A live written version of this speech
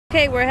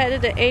Okay, we're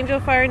headed to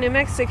Angel Fire, New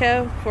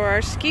Mexico for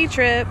our ski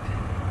trip.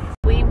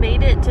 We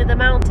made it to the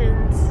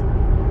mountains.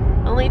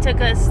 Only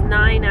took us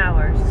 9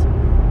 hours.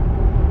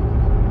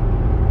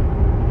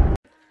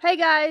 Hey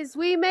guys,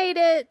 we made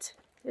it.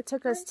 It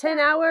took us 10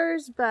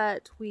 hours,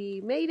 but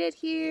we made it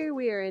here.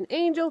 We are in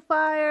Angel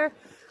Fire.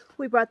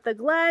 We brought the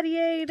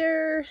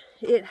Gladiator.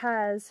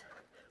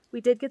 We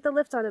did get the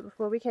lift on it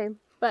before we came,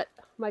 but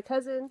my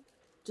cousin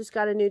just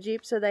got a new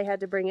Jeep, so they had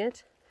to bring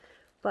it.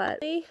 But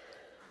we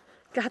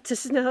got to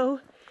snow,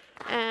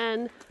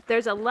 and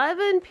there's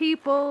 11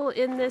 people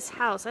in this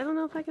house. I don't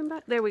know if I can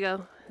back. There we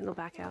go. It'll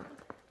back out.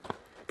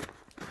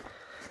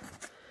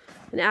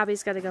 And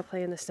Abby's got to go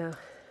play in the snow.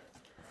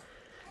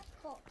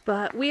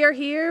 But we are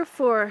here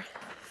for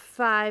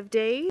 5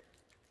 days,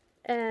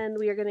 and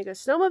we are going to go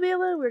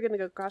snowmobiling, we're going to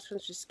go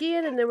cross-country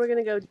skiing, and then we're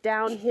going to go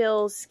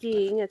downhill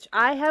skiing, which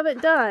I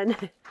haven't done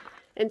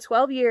in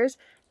 12 years.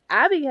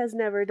 Abby has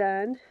never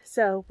done,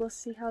 so we'll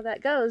see how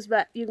that goes,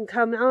 but you can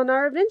come on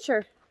our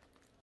adventure.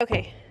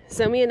 Okay,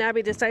 so me and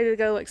Abby decided to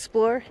go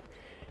explore,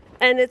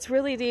 and it's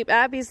really deep.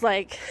 Abby's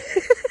like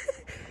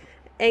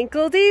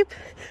ankle deep.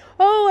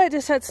 Oh, I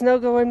just had snow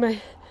go in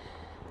my...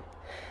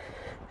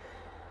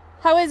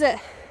 How is it?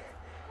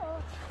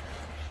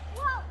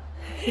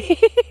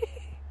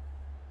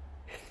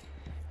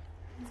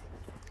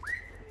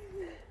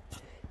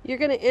 You're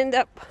gonna end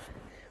up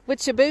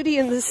with your booty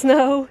in the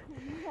snow.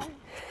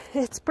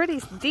 It's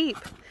pretty deep.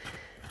 I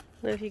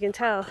don't know if you can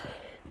tell.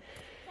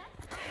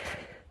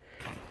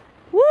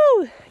 Woo!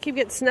 I keep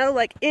getting snow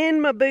like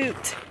in my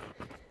boot.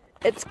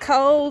 It's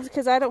cold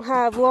because I don't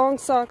have long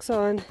socks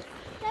on.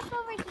 Step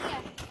over here.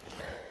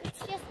 It's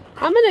just...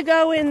 I'm gonna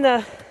go in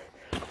the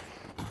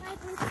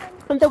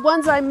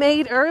ones I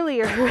made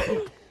earlier.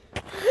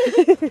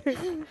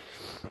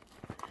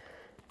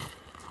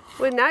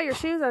 Well, now your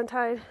shoe's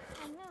untied.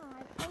 I know.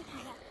 I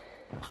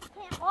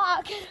can't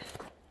walk.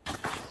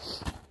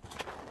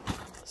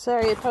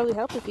 Sorry, it'd probably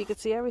help if you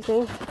could see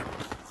everything.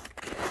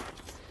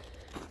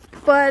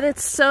 But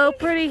it's so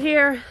pretty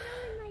here.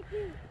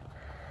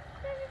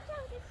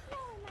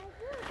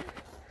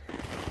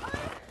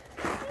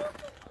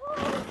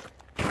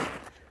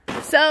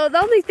 So the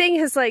only thing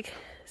is, like,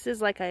 this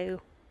is like a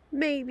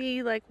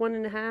maybe like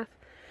 1.5.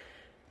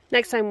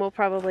 Next time we'll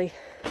probably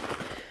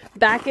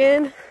back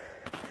in,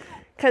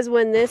 because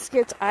when this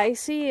gets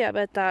icy, I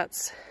bet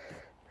that's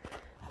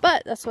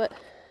what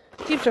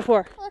Jeeps are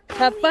for.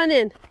 Have fun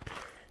in.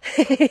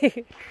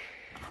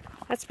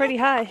 That's pretty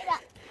high.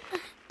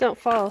 Don't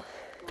fall.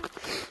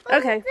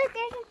 Okay.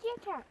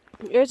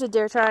 Here's a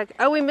deer track.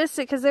 Oh, we missed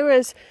it because there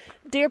was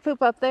deer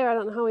poop up there. I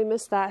don't know how we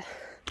missed that.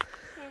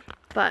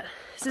 But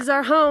this is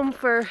our home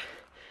for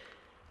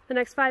the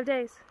next 5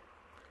 days.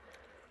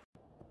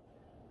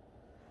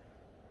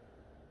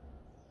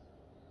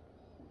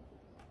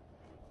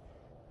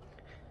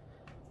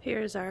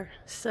 Here's our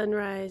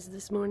sunrise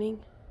this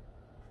morning.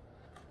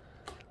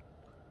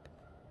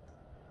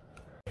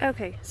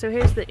 Okay, so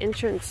here's the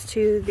entrance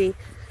to the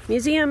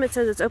museum. It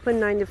says it's open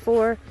 9 to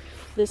 4.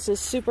 This is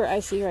super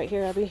icy right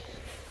here, Abby.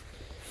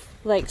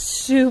 Like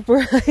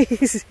super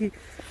icy.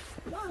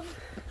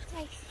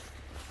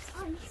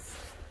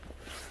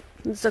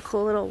 It's a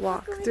cool little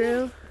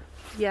walkthrough.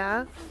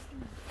 Yeah.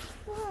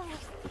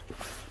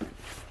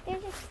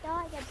 There's a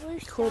star, a blue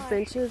star. Cool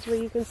benches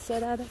where you can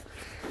sit at it.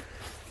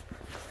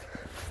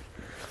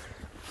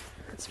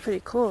 It's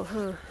pretty cool,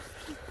 huh?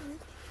 You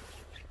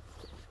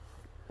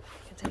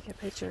can take a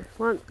picture.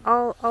 Well,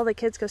 all the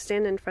kids go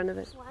stand in front of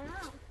it. Wow.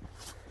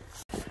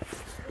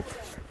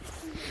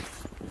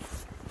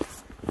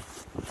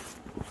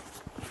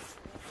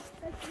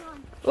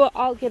 Well,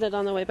 I'll get it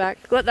on the way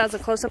back. Look, that was a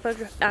close-up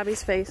of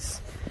Abby's face.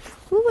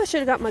 Ooh, I should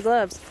have got my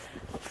gloves.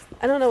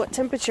 I don't know what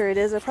temperature it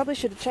is. I probably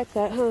should have checked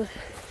that, huh?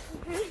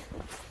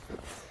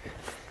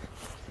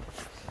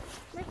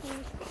 My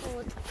hands are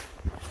cold.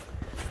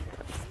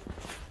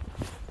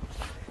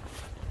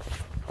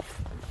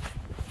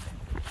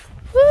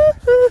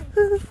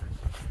 Woo-hoo-hoo.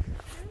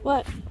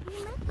 What?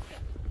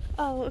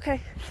 Oh, okay.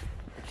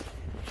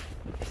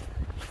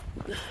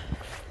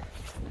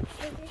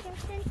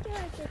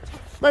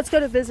 Let's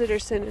go to Visitor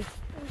Center.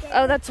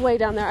 Oh, that's way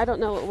down there. I don't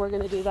know what we're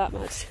going to do that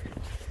much.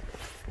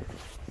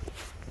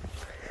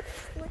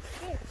 What's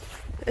this?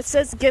 It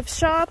says gift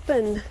shop,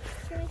 and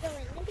Can we go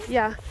in again?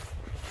 yeah.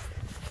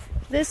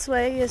 This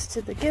way is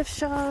to the gift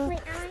shop.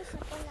 Wait, I want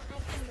something that I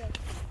can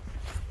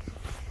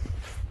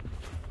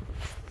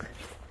do.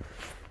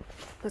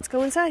 Let's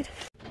go inside.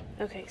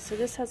 Okay, so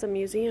this has a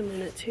museum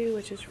in it too,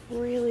 which is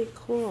really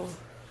cool.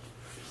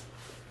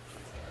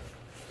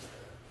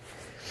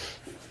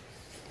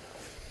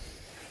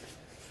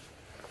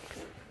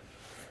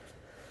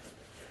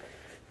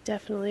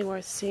 Definitely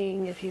worth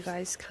seeing if you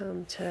guys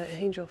come to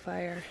Angel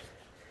Fire.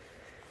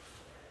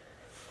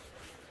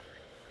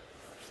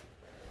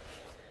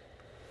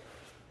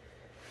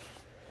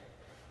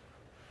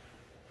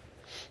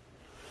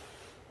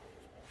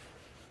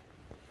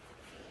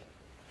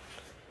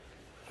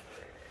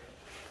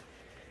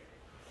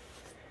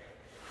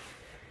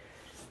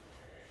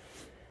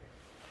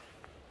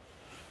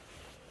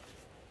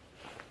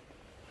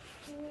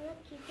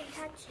 You can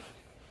touch it.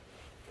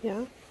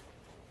 Yeah.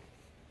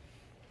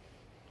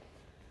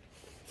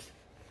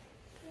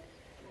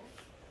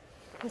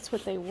 That's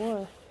what they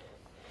wore.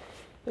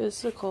 It was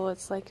so cool.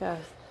 It's like a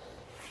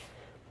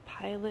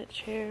pilot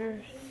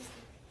chair.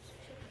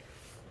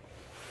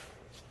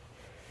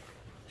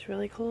 It's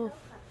really cool.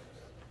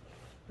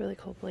 Really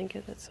cool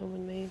blanket that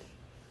someone made.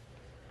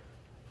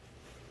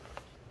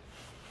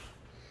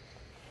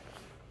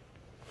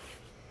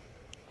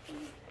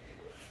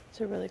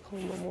 It's a really cool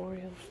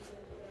memorial.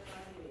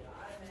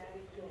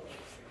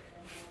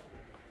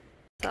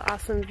 The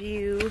awesome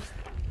view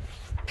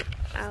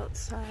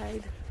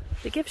outside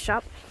the gift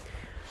shop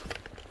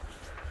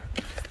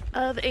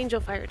of Angel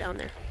Fire down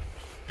there.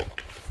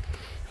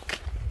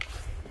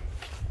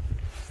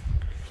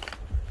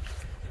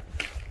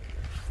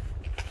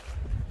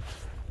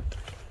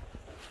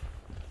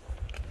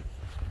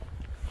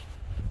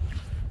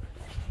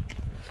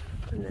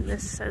 And then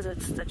this says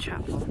it's the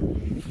chapel.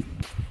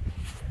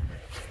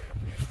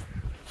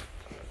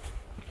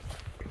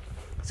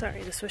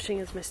 Sorry, the swishing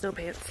is my snow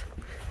pants.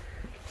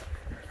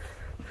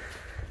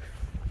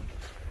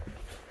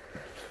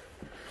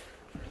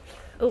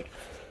 Oh,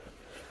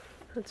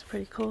 that's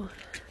pretty cool.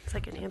 It's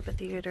like an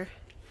amphitheater.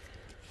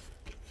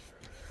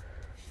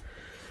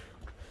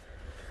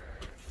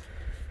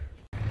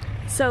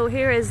 So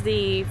here is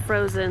the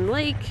frozen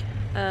lake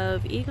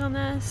of Eagle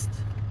Nest.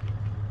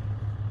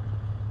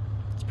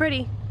 It's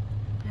pretty.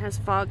 It has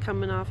fog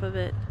coming off of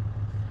it.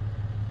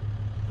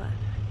 But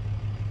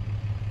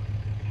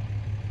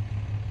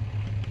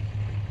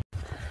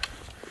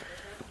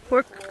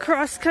we're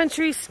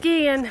cross-country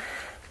skiing.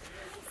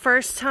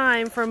 First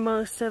time for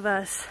most of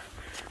us.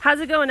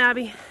 How's it going,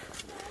 Abby?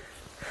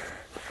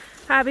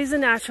 Abby's a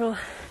natural.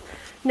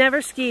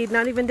 Never skied,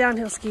 not even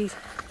downhill skied.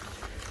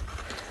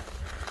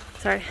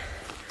 Sorry,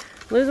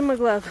 losing my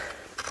glove.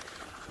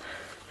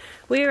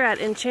 We are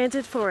at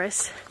Enchanted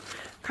Forest,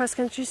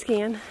 cross-country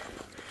skiing,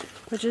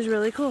 which is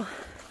really cool.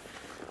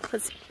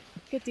 Let's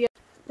get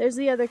there's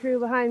the other crew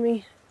behind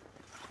me.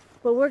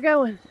 But we're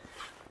going.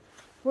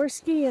 We're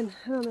skiing.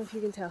 I don't know if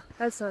you can tell.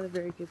 That's not a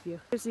very good view.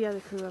 There's the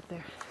other crew up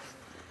there.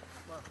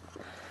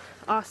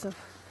 Awesome.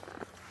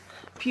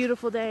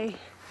 Beautiful day.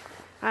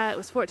 It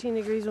was 14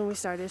 degrees when we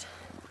started.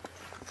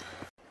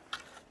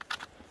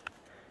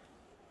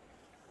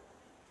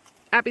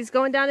 Abby's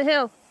going down a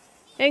hill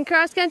in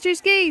cross-country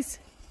skis.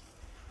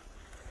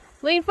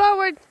 Lean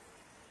forward.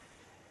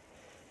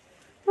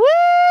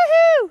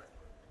 Woohoo!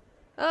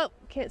 Oh,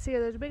 can't see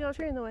her. There's a big old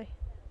tree in the way.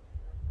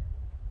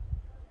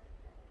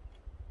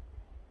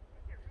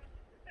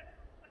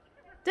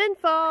 Didn't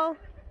fall.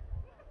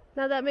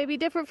 Now that may be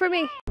different for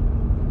me.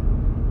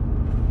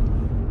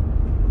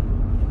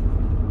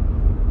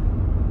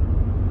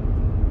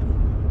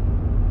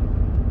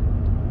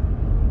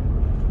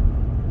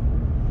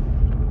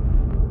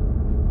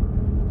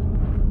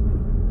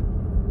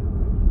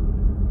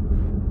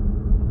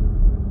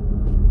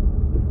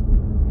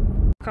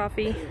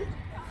 Coffee,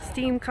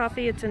 steam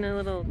coffee. It's in a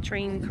little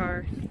train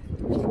car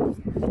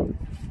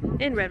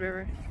in Red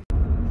River.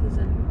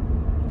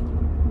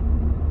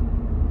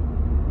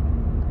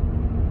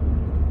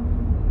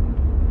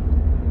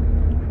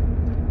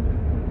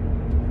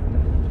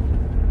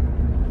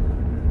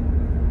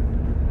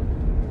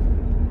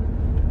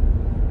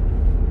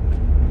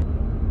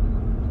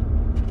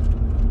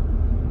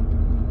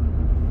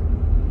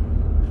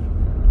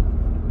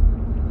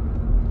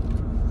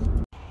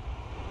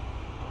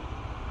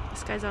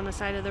 This guy's on the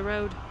side of the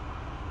road,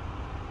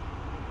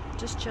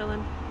 just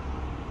chilling.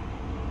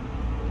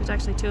 There's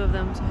actually two of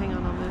them, so hang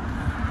on, I'll move.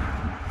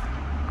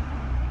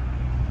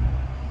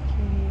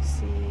 Can you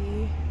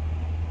see?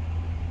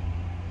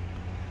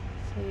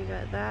 So you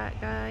got that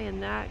guy,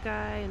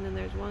 and then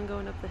there's one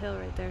going up the hill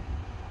right there.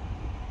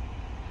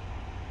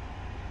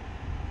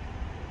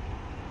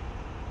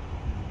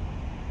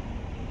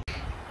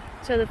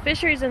 So the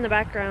fishery's in the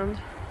background.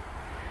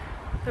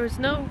 There was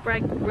no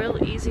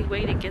real easy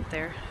way to get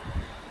there,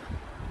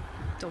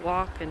 to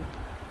walk, and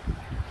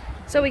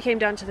so we came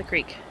down to the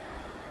creek.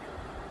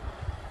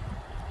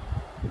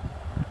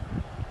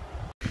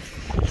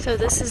 So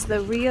this is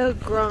the Rio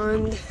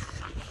Grande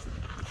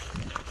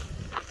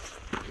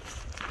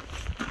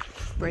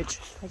Bridge,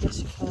 I guess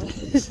you call it.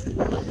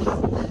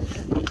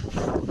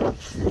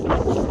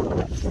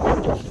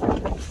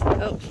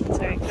 Oh,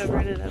 sorry,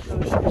 covered it up. I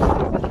was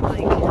over the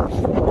mic.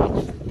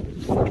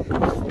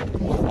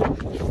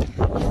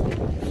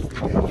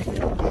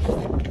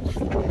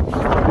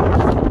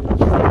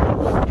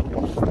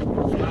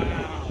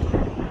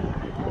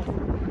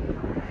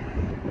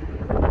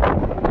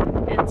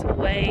 It's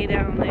way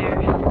down there.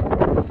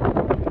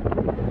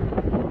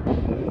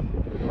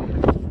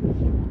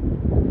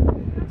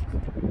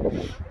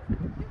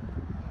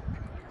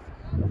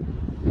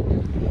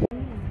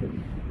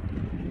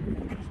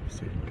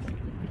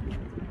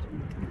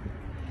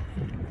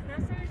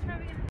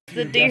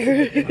 The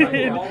deer.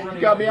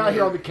 You got me out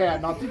here on the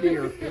cat, not the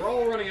deer. We're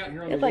all running out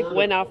here on the It like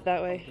went off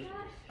that way.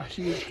 A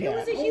huge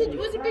cat. It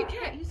was a big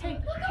cat. You say,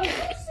 hey,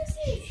 what is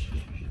this?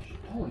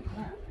 Holy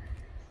crap.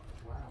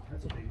 Wow,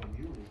 that's a big one.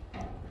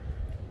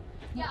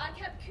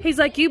 He's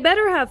like, you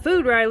better have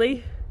food,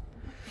 Riley.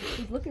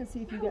 He's looking to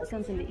see if you got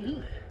something to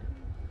eat.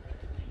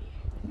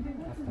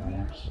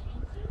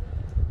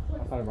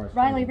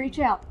 Riley, reach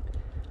out.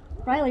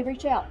 Riley,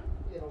 reach out.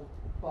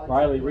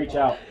 Riley, reach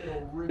out.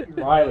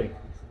 Riley.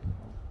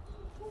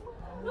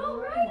 No,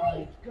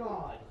 Riley.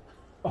 God.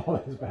 Oh,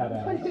 that's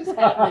badass. What is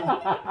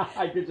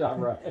happening? Good job,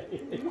 Riley.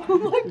 Oh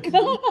my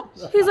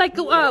gosh. He's like,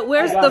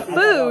 where's the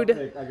food?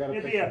 I got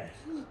a picture.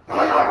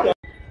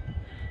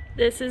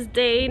 This is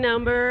day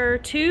number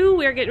 2.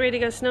 We're getting ready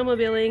to go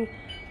snowmobiling,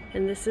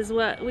 and this is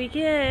what we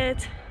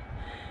get.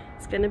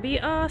 It's gonna be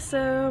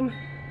awesome.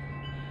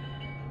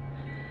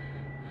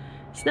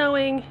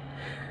 Snowing.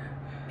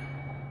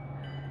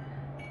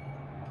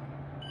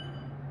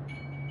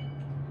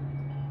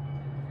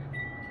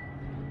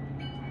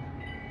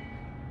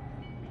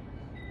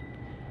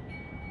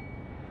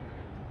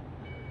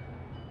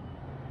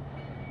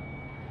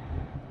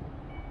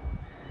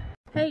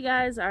 Hey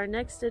guys, our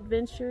next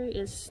adventure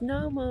is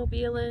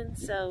snowmobiling.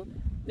 So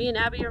me and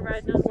Abby are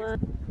riding on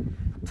one,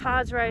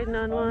 Todd's riding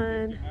on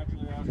one,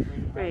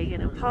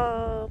 Reagan and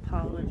Paul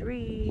and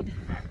Reed.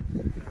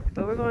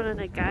 But we're going on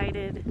a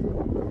guided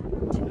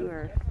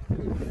tour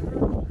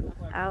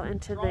out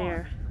into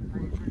there.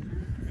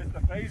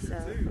 So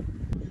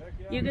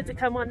you get to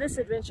come on this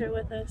adventure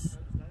with us.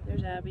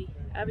 There's Abby.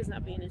 Abby's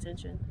not paying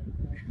attention.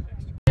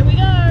 Here we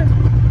are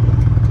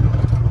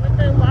with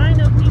the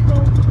line of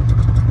people.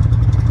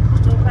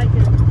 So if I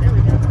can, there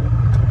we go.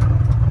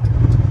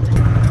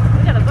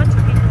 We got a bunch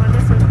of people on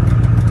this one.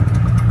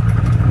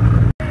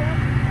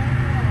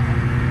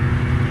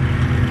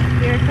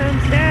 Here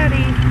comes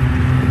Daddy.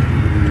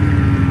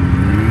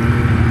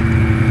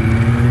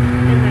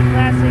 In the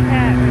classic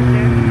hat right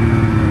there.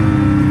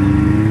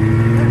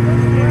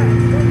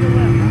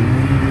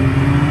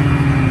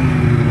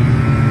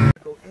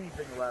 Go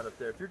anything allowed up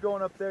there. If you're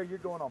going up there, you're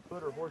going on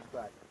foot or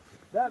horseback.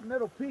 That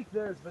middle peak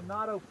there is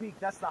Venado Peak.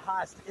 That's the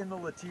highest in the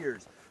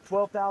Latiers,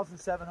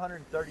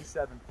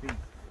 12,737 feet.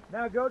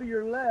 Now go to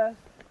your left,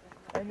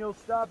 and you'll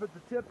stop at the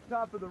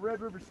top of the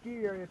Red River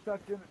Ski Area,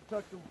 tucked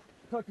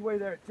away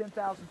there at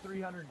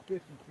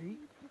 10,350 feet,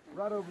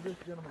 right over this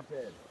gentleman's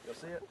head. You'll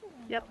see it?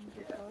 Yep.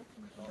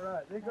 All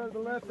right. Then go to the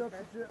left up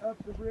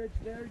the ridge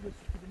there, just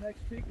to the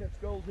next peak. That's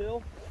Gold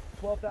Hill,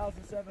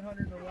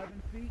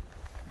 12,711 feet.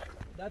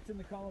 That's in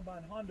the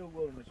Columbine Hondo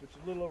Wilderness, which is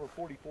a little over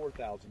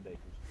 44,000 acres.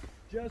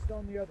 Just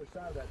on the other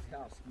side of that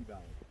Taos Ski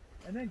Valley.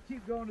 And then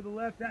keep going to the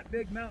left, that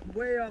big mountain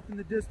way off in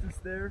the distance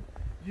there.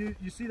 You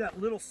see that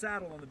little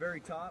saddle on the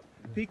very top.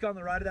 Peak on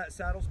the right of that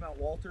saddle is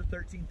Mount Walter,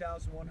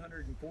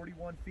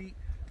 13,141 feet.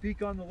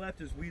 Peak on the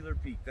left is Wheeler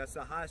Peak. That's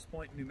the highest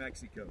point in New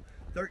Mexico,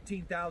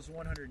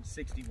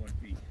 13,161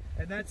 feet.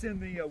 And that's in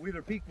the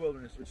Wheeler Peak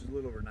Wilderness, which is a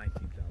little over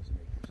 19,000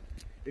 acres.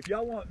 If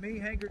y'all want me,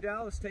 Hanker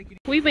Dallas, taking...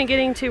 We've been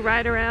getting to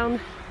ride around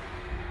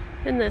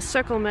in the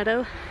circle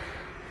meadow.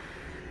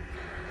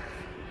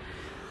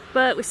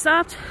 But we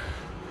stopped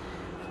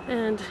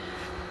and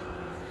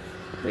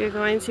we are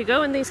going to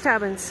go in these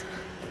cabins,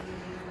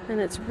 and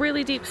it's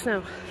really deep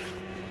snow.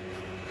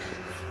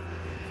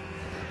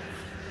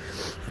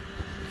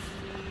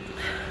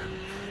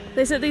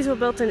 They said these were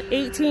built in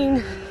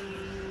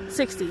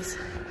 1860s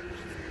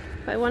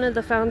by one of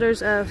the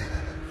founders of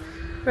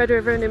Red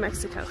River, New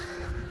Mexico.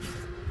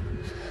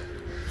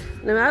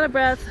 And I'm out of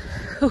breath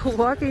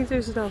walking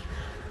through snow.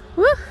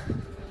 Woo!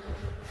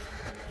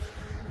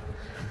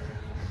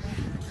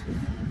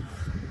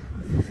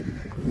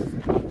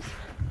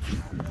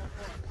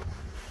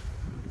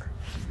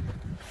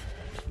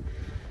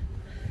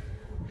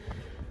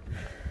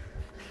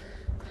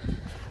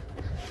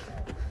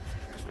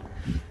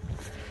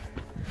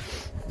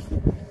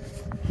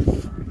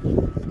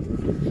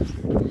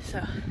 So,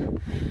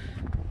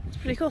 it's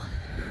pretty cool.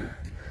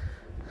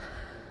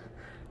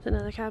 It's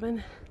another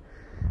cabin.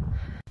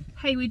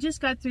 Hey, we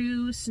just got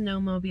through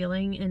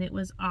snowmobiling and it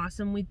was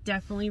awesome. We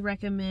definitely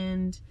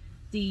recommend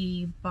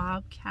the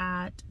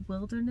Bobcat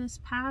Wilderness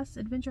Pass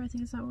Adventure. I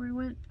think it's not where we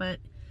went, but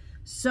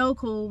so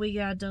cool. We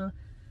got to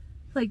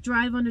like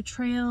drive on a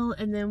trail,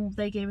 and then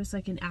they gave us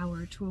like an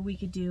hour to where we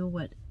could do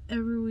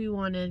whatever we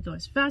wanted, go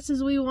as fast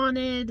as we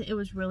wanted. It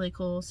was really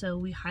cool, so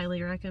we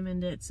highly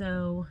recommend it.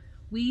 So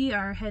we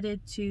are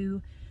headed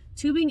to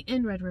tubing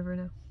in Red River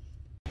now.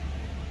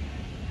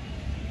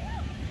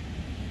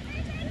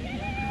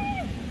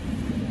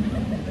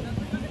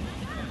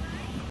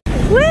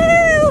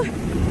 Woo!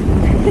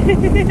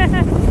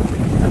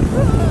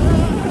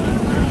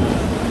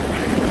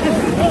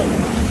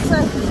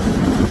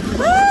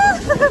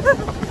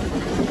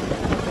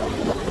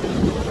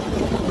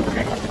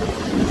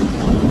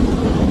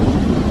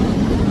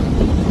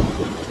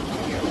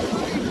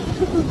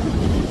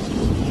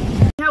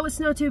 How was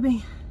snow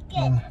tubing?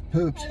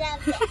 Pooped.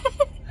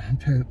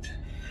 Pooped.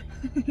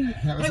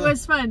 It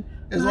was fun.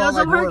 It was a lot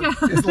like work.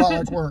 It's a lot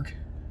like work.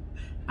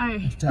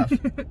 Alright. It's tough.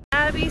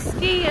 Abby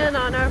skiing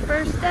on our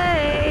first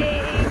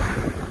day.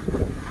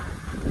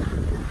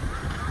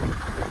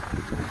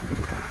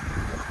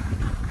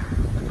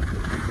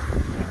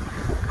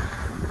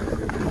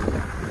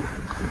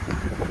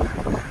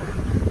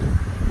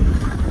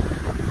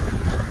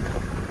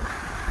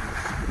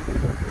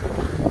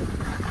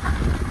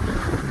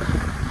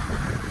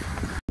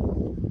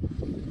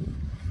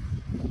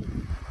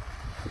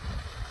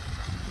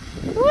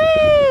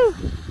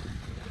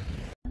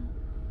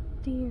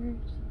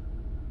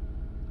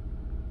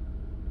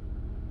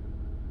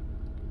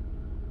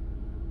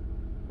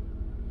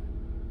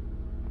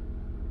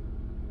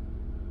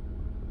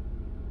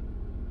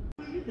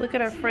 Look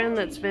at our friend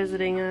that's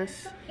visiting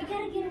us. You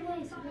gotta get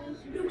away, so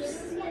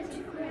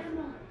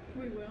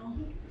we will.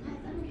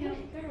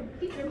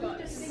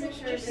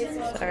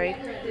 Sorry.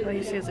 All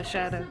you see is a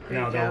shadow. There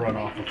No, you they'll go. run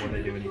off before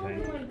they do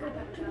anything.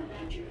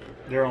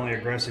 They're only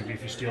aggressive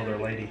if you steal their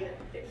lady.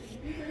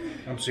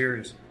 I'm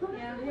serious.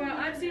 Yeah, well,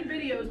 I've seen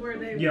videos where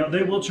they. Yeah,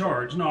 they will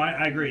charge. No,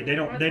 I agree. They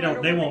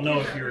won't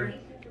know if you're.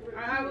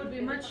 I would be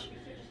much.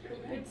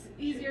 It's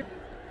easier.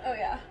 Oh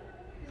yeah.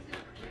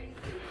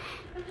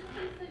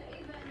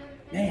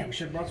 Damn, we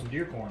should have brought some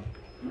deer corn.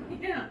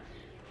 Yeah.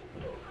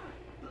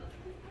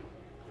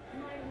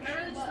 I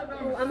really just don't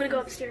know. I'm gonna go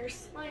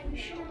upstairs. We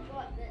should have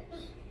bought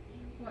this.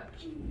 What?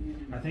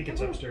 I think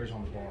it's upstairs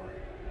on the bar.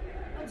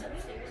 What's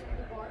upstairs on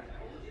the bar?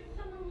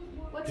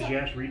 What's Because you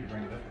asked Reed to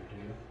bring it up to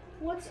you.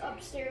 What's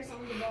upstairs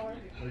on the bar?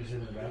 What is in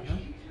the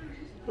bathroom?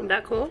 Isn't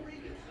that cool?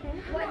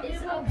 What is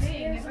It's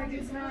upstairs? like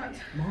it's not.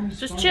 Mom's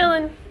Just phone.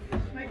 chilling.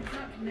 Like it's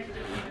not connected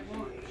to my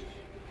watch.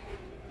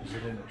 Is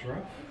it in the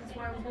truck? That's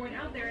why I was going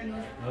out there and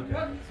those Okay.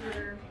 trucks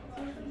were.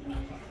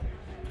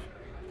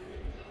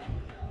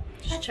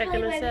 Just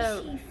checking us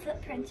out. See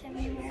footprints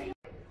everywhere.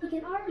 You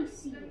can already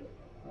see it.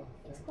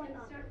 It's quite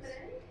obvious.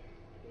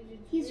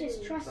 He's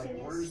just trusting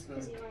us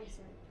because he likes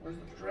it. Where's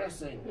the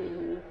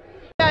dressing?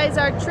 Guys,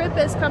 our trip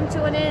has come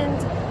to an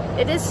end.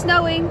 It is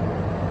snowing.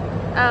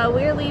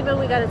 We're leaving.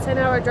 We got a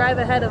 10-hour drive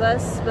ahead of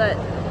us, but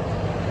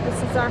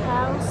this is our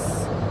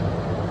house.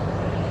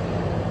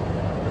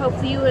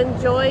 Hopefully you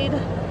enjoyed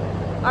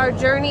our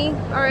journey,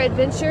 our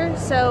adventure.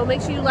 So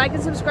make sure you like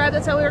and subscribe.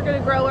 That's how we're going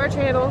to grow our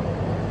channel.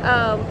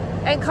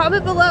 And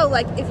comment below,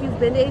 like, if you've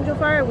been to Angel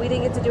Fire and we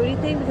didn't get to do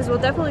anything, because we'll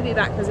definitely be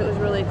back because it was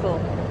really cool.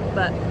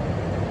 But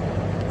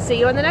see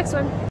you on the next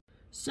one.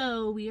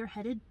 So we are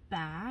headed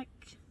back.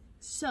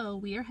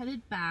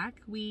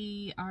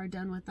 We are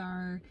done with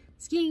our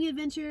skiing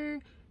adventure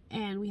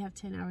and we have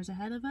 10 hours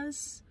ahead of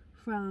us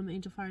from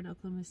Angel Fire to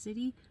Oklahoma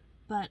City.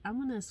 But I'm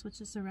going to switch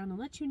this around and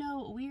let you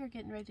know we are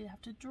getting ready to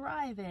have to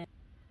drive it.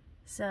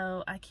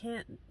 So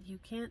you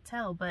can't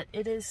tell, but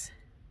it is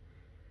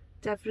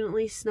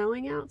definitely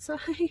snowing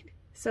outside.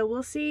 So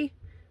we'll see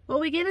what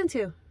we get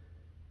into.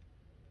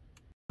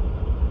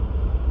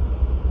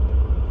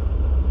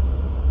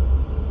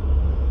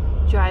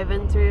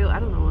 Driving through, I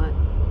don't know what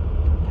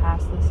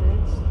pass this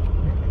is.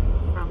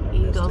 From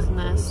Eagle's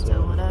Nest to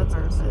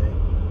whatever, but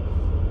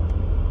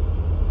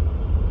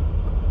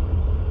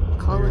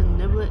Cullen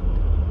Niblet.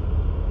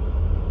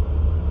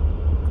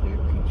 Clear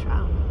Creek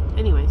Trail.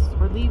 Anyways,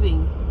 we're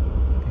leaving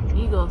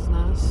Eagle's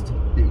Nest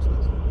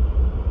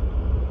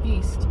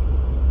east.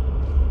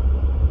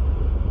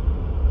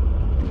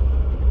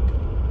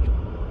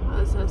 Oh,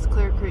 this says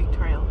Clear Creek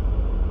Trail.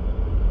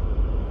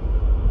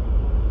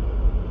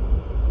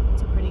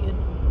 It's a pretty good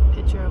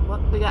picture of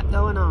what we got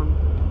going on.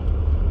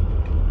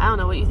 I don't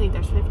know what you think.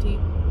 There's 50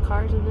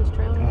 cars in this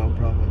trailer? Oh,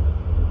 probably.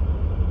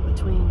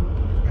 Between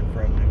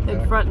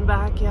In front and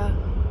back. yeah.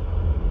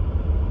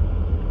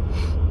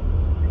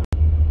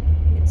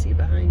 You can see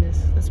behind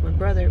us. That's my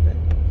brother, but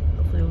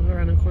hopefully we'll go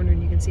around a corner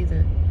and you can see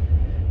the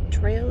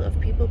trail of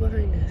people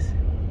behind us.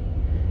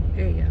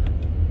 There you go.